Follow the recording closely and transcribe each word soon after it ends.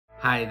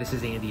Hi, this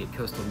is Andy at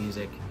Coastal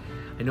Music.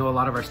 I know a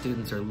lot of our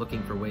students are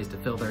looking for ways to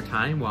fill their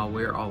time while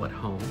we're all at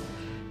home,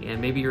 and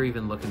maybe you're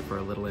even looking for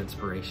a little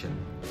inspiration.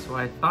 So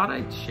I thought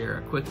I'd share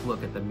a quick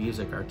look at the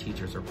music our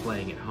teachers are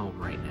playing at home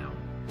right now.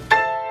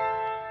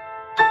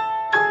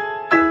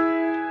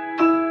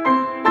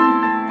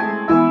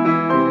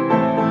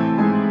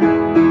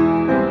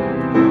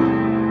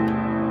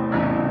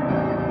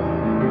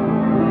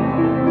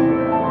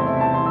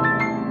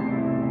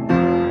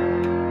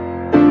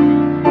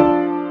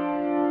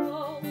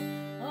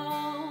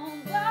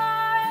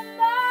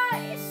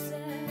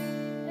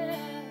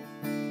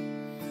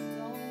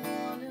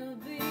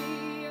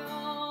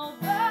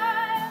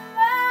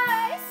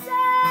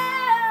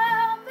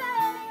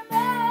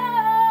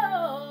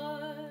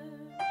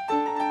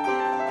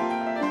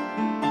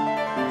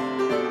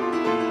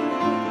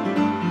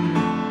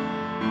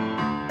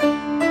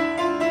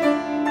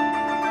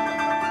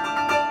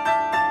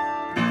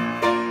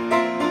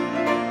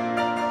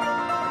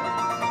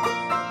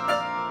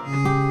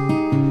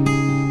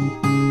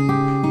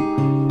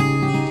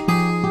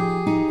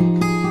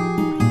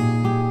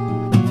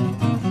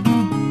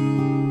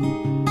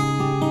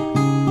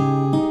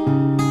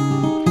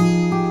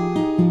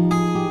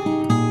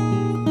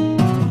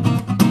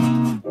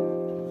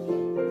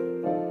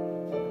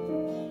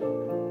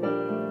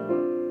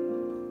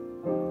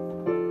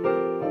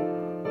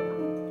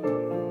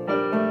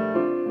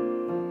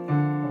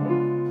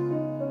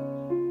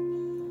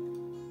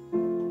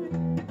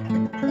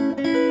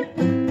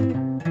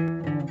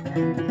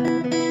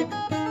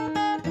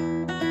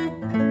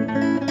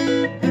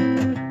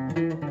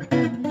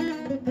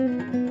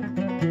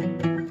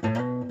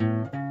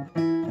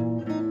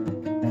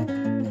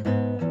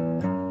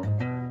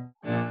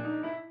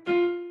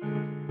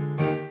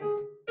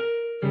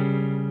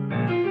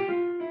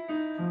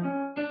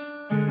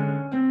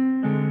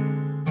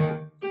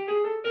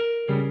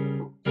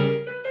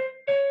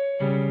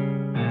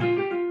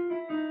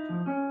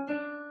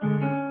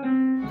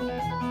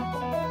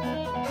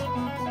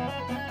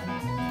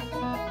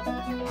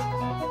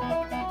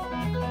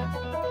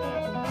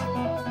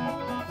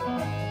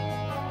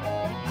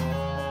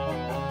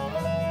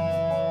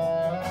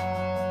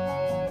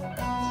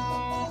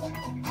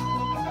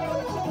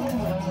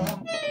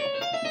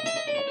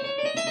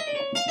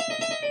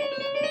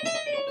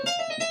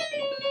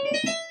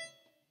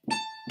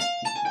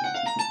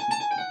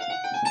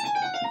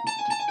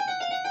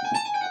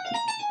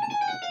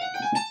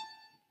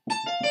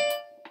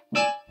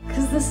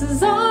 This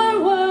is our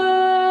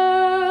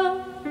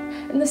world,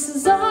 and this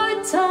is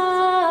our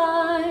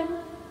time.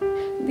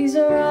 These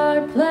are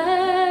our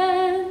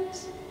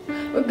plans,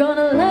 we're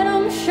gonna let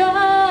them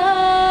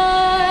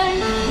shine.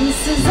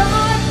 This is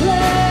our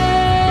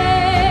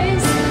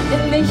place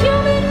in the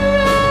human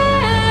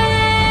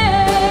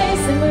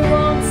race, and we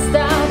won't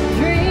stop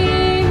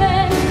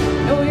dreaming,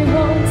 no, we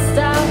won't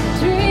stop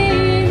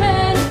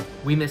dreaming.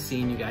 We miss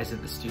seeing you guys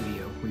at the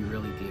studio, we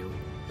really do.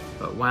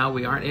 But while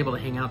we aren't able to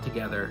hang out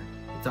together,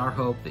 it's our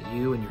hope that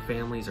you and your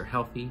families are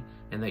healthy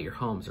and that your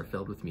homes are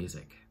filled with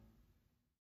music.